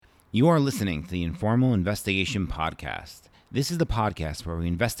You are listening to the Informal Investigation Podcast. This is the podcast where we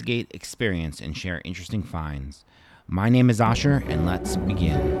investigate, experience, and share interesting finds. My name is Asher, and let's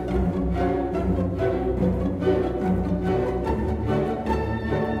begin.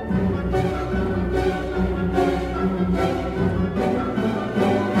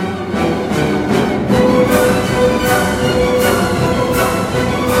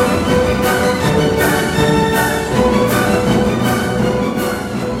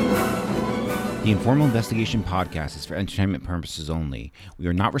 The Informal Investigation Podcast is for entertainment purposes only. We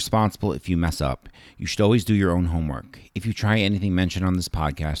are not responsible if you mess up. You should always do your own homework. If you try anything mentioned on this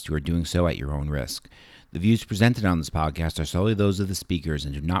podcast, you are doing so at your own risk. The views presented on this podcast are solely those of the speakers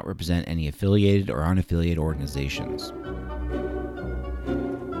and do not represent any affiliated or unaffiliated organizations.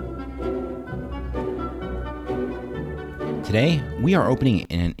 Today, we are opening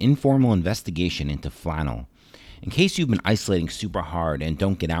an informal investigation into flannel. In case you've been isolating super hard and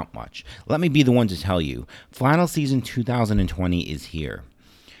don't get out much, let me be the one to tell you, flannel season 2020 is here.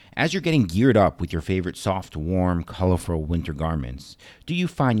 As you're getting geared up with your favorite soft, warm, colorful winter garments, do you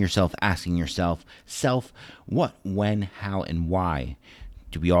find yourself asking yourself, what, when, how, and why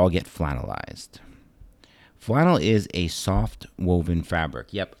do we all get flannelized? Flannel is a soft woven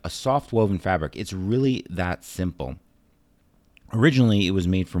fabric. Yep, a soft woven fabric. It's really that simple. Originally, it was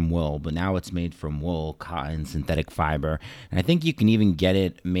made from wool, but now it's made from wool, cotton, synthetic fiber, and I think you can even get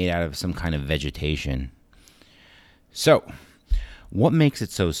it made out of some kind of vegetation. So, what makes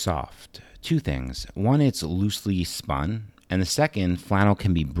it so soft? Two things. One, it's loosely spun, and the second, flannel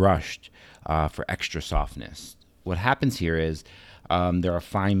can be brushed for extra softness. What happens here is there are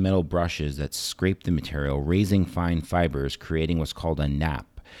fine metal brushes that scrape the material, raising fine fibers, creating what's called a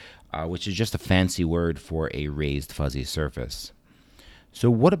nap, which is just a fancy word for a raised fuzzy surface. So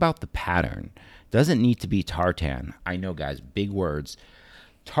what about the pattern? Doesn't need to be tartan. I know, guys, big words.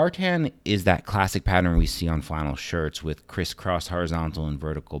 Tartan is that classic pattern we see on flannel shirts with crisscross horizontal and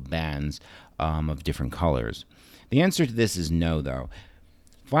vertical bands of different colors. The answer to this is no, though.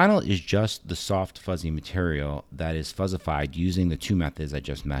 Flannel is just the soft, fuzzy material that is fuzzified using the two methods I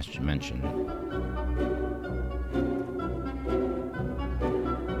just mentioned.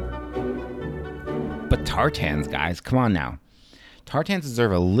 But tartans, guys, come on now. Tartans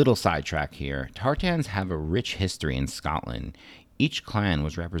deserve a little sidetrack here. Tartans have a rich history in Scotland. Each clan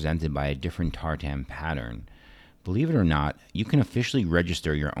was represented by a different tartan pattern. Believe it or not, you can officially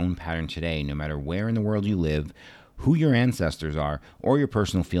register your own pattern today no matter where in the world you live, who your ancestors are, or your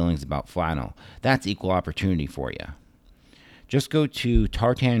personal feelings about flannel. That's equal opportunity for you. Just go to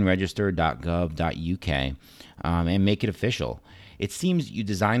tartanregister.gov.uk and make it official. It seems you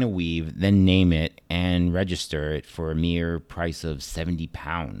design a weave, then name it, and register it for a mere price of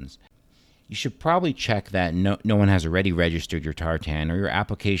 £70. You should probably check that no one has already registered your tartan, or your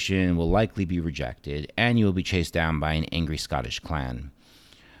application will likely be rejected, and you will be chased down by an angry Scottish clan.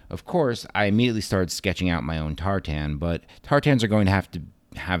 Of course, I immediately started sketching out my own tartan, but tartans are going to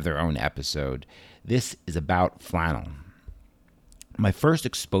have their own episode. This is about flannel. My first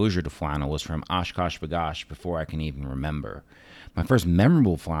exposure to flannel was from OshKosh B'gosh before I can even remember. My first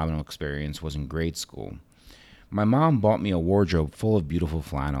memorable flannel experience was in grade school. My mom bought me a wardrobe full of beautiful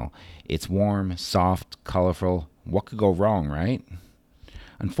flannel. It's warm, soft, colorful. What could go wrong, right?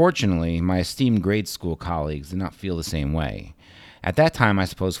 Unfortunately, my esteemed grade school colleagues did not feel the same way. At that time, I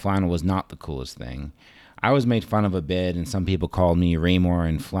suppose flannel was not the coolest thing. I was made fun of a bit, and some people called me Raymore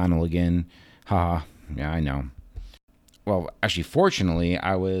and Flanneligan. Haha, yeah, I know. Well, actually, fortunately,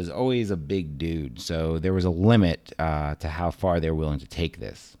 I was always a big dude, so there was a limit to how far they were willing to take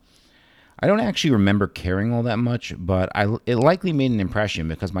this. I don't actually remember caring all that much, but it likely made an impression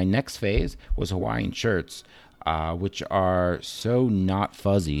because my next phase was Hawaiian shirts, which are so not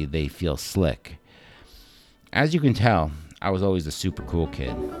fuzzy they feel slick. As you can tell, I was always the super cool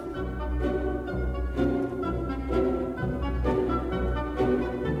kid.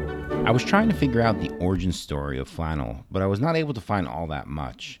 I was trying to figure out the origin story of flannel, but I was not able to find all that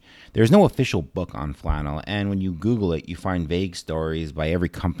much. There's no official book on flannel, and when you Google it, you find vague stories by every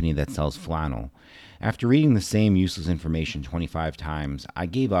company that sells flannel. After reading the same useless information 25 times, I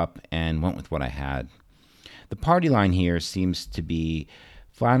gave up and went with what I had. The party line here seems to be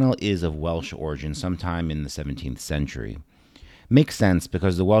flannel is of Welsh origin sometime in the 17th century. Makes sense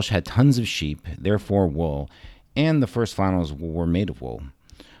because the Welsh had tons of sheep, therefore wool, and the first flannels were made of wool.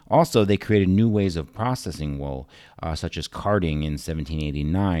 Also, they created new ways of processing wool, such as carding in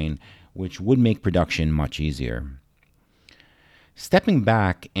 1789, which would make production much easier. Stepping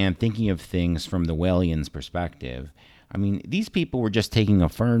back and thinking of things from the Walians' perspective, I mean, these people were just taking a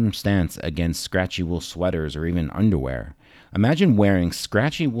firm stance against scratchy wool sweaters or even underwear. Imagine wearing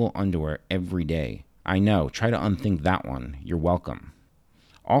scratchy wool underwear every day. I know, try to unthink that one. You're welcome.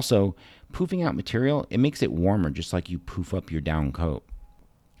 Also, poofing out material, it makes it warmer just like you poof up your down coat.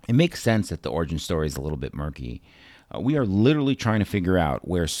 It makes sense that the origin story is a little bit murky. We are literally trying to figure out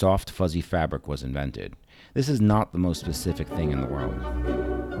where soft, fuzzy fabric was invented. This is not the most specific thing in the world.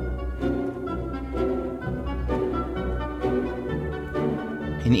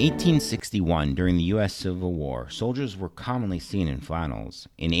 In 1861, during the U.S. Civil War, soldiers were commonly seen in flannels.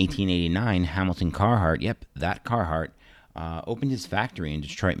 In 1889, Hamilton Carhart, yep, that Carhart, opened his factory in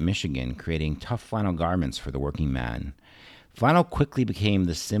Detroit, Michigan, creating tough flannel garments for the working man. Flannel quickly became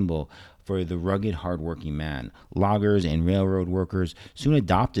the symbol for the rugged, hard-working man. Loggers and railroad workers soon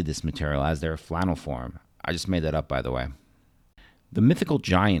adopted this material as their flannel form. I just made that up, by the way. The mythical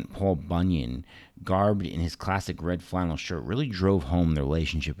giant Paul Bunyan, garbed in his classic red flannel shirt, really drove home the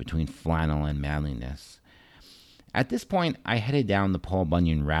relationship between flannel and manliness. At this point, I headed down the Paul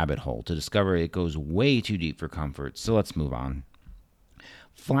Bunyan rabbit hole to discover it goes way too deep for comfort, so let's move on.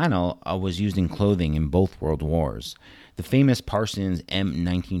 Flannel was used in clothing in both world wars. The famous Parsons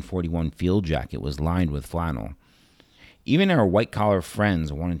M1941 field jacket was lined with flannel. Even our white-collar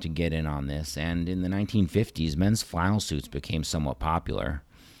friends wanted to get in on this, and in the 1950s, men's flannel suits became somewhat popular.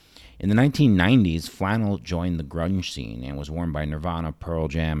 In the 1990s, flannel joined the grunge scene and was worn by Nirvana, Pearl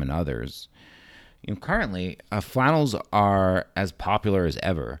Jam, and others. Currently, flannels are as popular as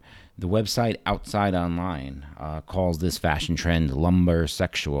ever. The website Outside Online calls this fashion trend lumber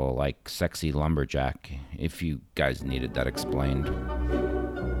sexual, like sexy lumberjack, if you guys needed that explained.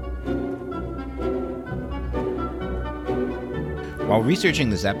 While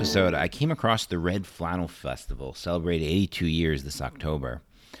researching this episode, I came across the Red Flannel Festival, celebrating 82 years this October.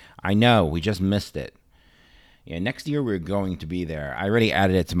 I know, we just missed it. Yeah, next year we're going to be there. I already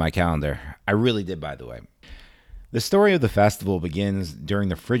added it to my calendar. I really did, by the way. The story of the festival begins during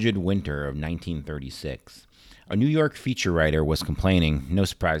the frigid winter of 1936. A New York feature writer was complaining, no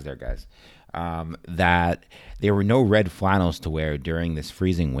surprise there, guys, that there were no red flannels to wear during this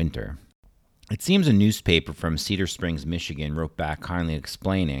freezing winter. It seems a newspaper from Cedar Springs, Michigan, wrote back kindly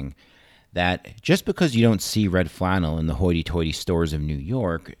explaining that just because you don't see red flannel in the hoity-toity stores of New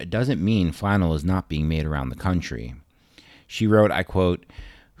York doesn't mean flannel is not being made around the country. She wrote, I quote,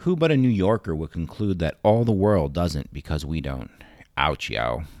 "Who but a New Yorker would conclude that all the world doesn't because we don't? Ouch,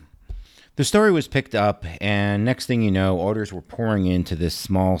 yo." The story was picked up, and next thing you know, orders were pouring into this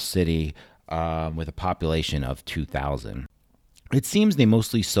small city with a population of 2,000. It seems they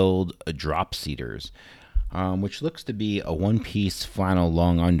mostly sold drop seaters, which looks to be a one-piece flannel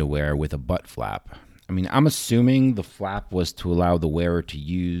long underwear with a butt flap. I mean, I'm assuming the flap was to allow the wearer to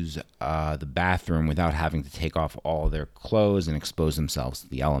use the bathroom without having to take off all their clothes and expose themselves to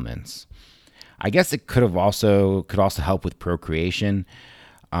the elements. I guess it could also help with procreation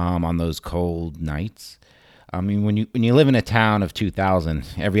on those cold nights. I mean, when you live in a town of 2,000,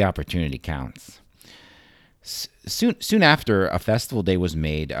 every opportunity counts. Soon after, a festival day was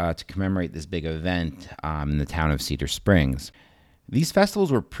made to commemorate this big event in the town of Cedar Springs. These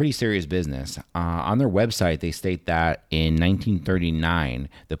festivals were pretty serious business. On their website, they state that in 1939,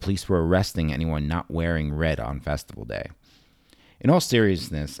 the police were arresting anyone not wearing red on festival day. In all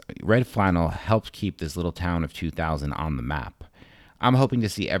seriousness, red flannel helped keep this little town of 2,000 on the map. I'm hoping to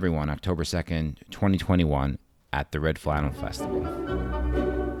see everyone October 2nd, 2021 at the Red Flannel Festival.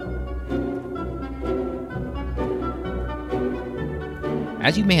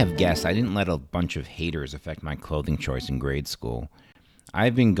 As you may have guessed, I didn't let a bunch of haters affect my clothing choice in grade school.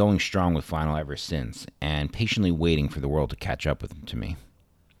 I've been going strong with flannel ever since, and patiently waiting for the world to catch up to me.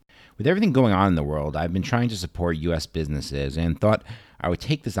 With everything going on in the world, I've been trying to support U.S. businesses and thought I would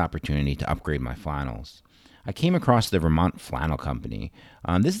take this opportunity to upgrade my flannels. I came across the Vermont Flannel Company.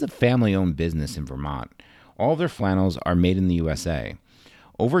 This is a family-owned business in Vermont. All of their flannels are made in the USA.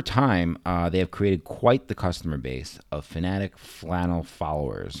 Over time, they have created quite the customer base of fanatic flannel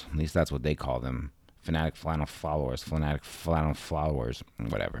followers. At least that's what they call them. Fanatic flannel followers,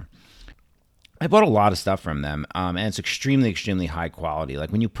 whatever. I bought a lot of stuff from them, and it's extremely, extremely high quality.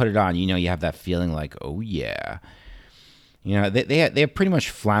 Like when you put it on, you have that feeling like, oh yeah. They have pretty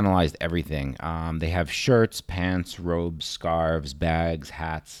much flannelized everything. They have shirts, pants, robes, scarves, bags,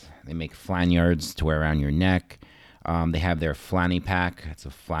 hats. They make flanyards to wear around your neck. They have their flanny pack. It's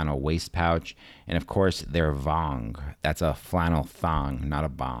a flannel waist pouch. And, of course, their vong. That's a flannel thong, not a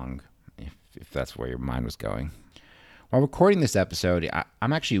bong, if that's where your mind was going. While recording this episode,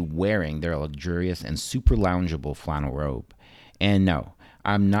 I'm actually wearing their luxurious and super loungeable flannel robe. And no,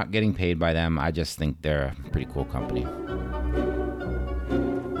 I'm not getting paid by them. I just think they're a pretty cool company.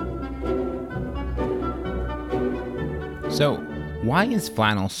 So, why is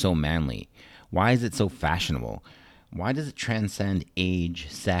flannel so manly? Why is it so fashionable? Why does it transcend age,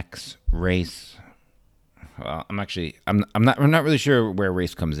 sex, race? Well, I'm not really sure where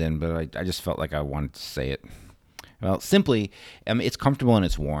race comes in, but I just felt like I wanted to say it. Well, simply, it's comfortable and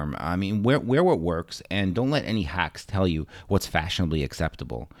it's warm. I mean, wear what works, and don't let any hacks tell you what's fashionably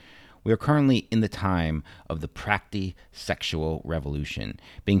acceptable. We are currently in the time of the practi-sexual revolution.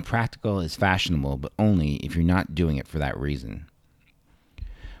 Being practical is fashionable, but only if you're not doing it for that reason.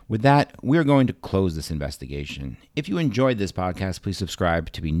 With that, we are going to close this investigation. If you enjoyed this podcast, please subscribe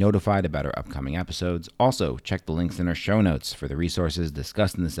to be notified about our upcoming episodes. Also, check the links in our show notes for the resources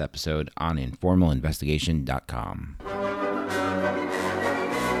discussed in this episode on informalinvestigation.com.